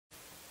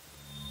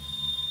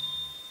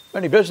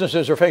Many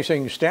businesses are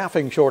facing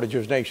staffing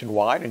shortages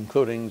nationwide,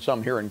 including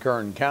some here in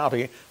Kern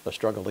County. The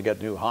struggle to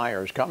get new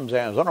hires comes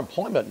as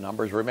unemployment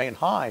numbers remain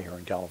high here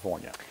in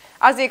California.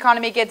 As the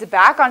economy gets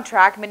back on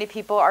track, many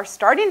people are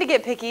starting to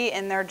get picky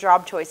in their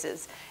job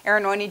choices.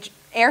 Aaron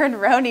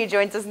Roney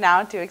joins us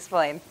now to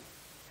explain.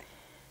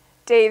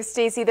 Dave,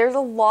 Stacy, there's a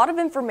lot of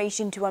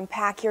information to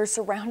unpack here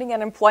surrounding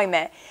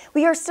unemployment.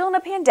 We are still in a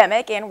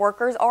pandemic and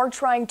workers are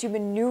trying to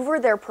maneuver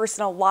their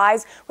personal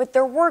lives with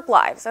their work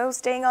lives, so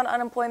staying on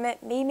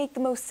unemployment may make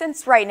the most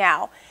sense right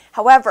now.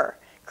 However,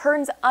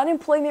 Kern's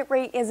unemployment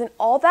rate isn't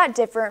all that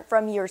different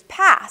from years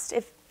past.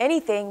 If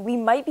anything, we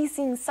might be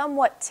seeing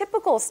somewhat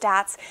typical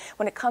stats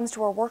when it comes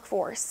to our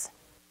workforce.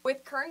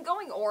 With Kern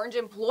going orange,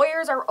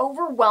 employers are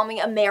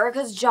overwhelming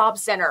America's job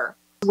center.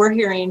 We're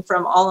hearing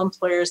from all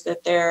employers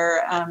that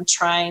they're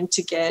trying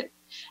to get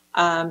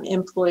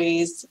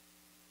employees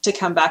to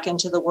come back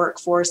into the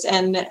workforce,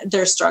 and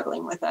they're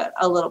struggling with it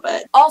a little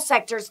bit. All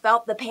sectors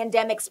felt the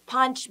pandemic's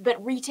punch,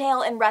 but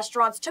retail and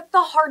restaurants took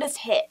the hardest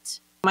hit.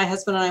 My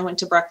husband and I went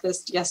to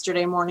breakfast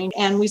yesterday morning,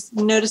 and we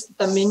noticed that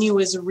the menu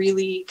was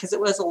really, because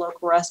it was a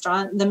local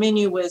restaurant, the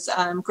menu was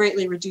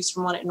greatly reduced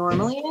from what it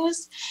normally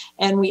is.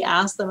 And we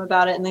asked them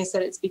about it, and they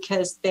said it's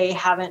because they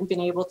haven't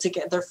been able to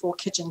get their full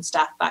kitchen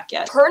staff back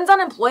yet. Kern's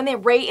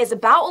unemployment rate is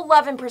about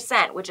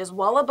 11%, which is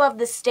well above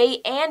the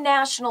state and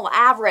national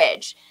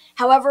average.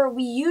 However,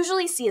 we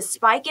usually see a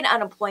spike in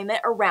unemployment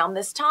around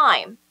this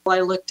time.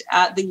 I looked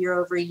at the year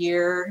over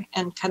year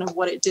and kind of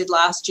what it did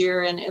last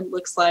year, and it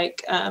looks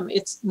like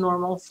it's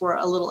normal for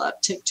a little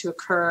uptick to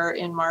occur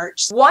in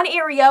March. One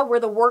area where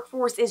the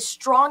workforce is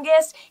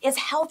strongest is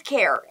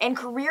healthcare, and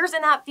careers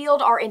in that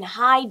field are in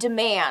high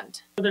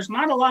demand. There's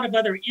not a lot of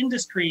other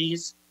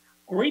industries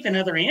or even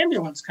other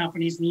ambulance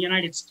companies in the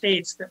United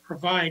States that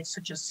provide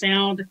such a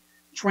sound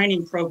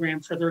training program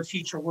for their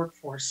future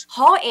workforce.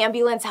 Hall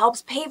Ambulance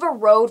helps pave a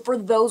road for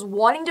those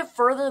wanting to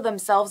further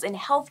themselves in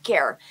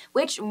healthcare,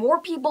 which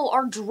more people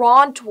are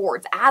drawn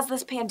towards as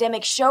this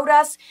pandemic showed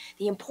us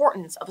the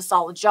importance of a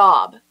solid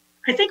job.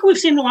 I think we've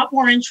seen a lot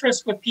more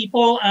interest with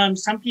people.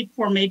 Some people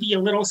were maybe a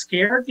little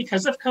scared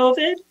because of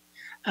COVID,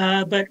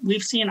 but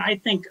we've seen, I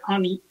think,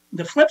 on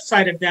the flip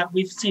side of that,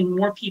 we've seen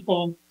more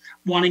people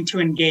wanting to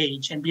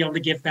engage and be able to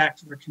give back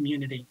to their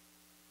community.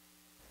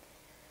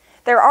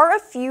 There are a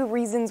few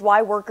reasons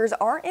why workers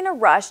aren't in a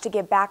rush to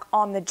get back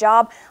on the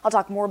job. I'll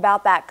talk more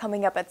about that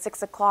coming up at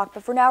 6 o'clock.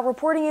 But for now,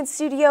 reporting in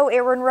studio,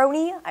 Aaron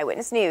Roney,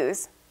 Eyewitness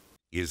News.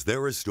 Is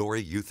there a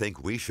story you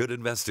think we should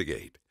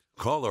investigate?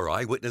 Call our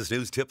Eyewitness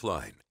News tip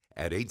line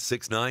at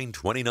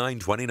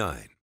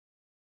 869-2929.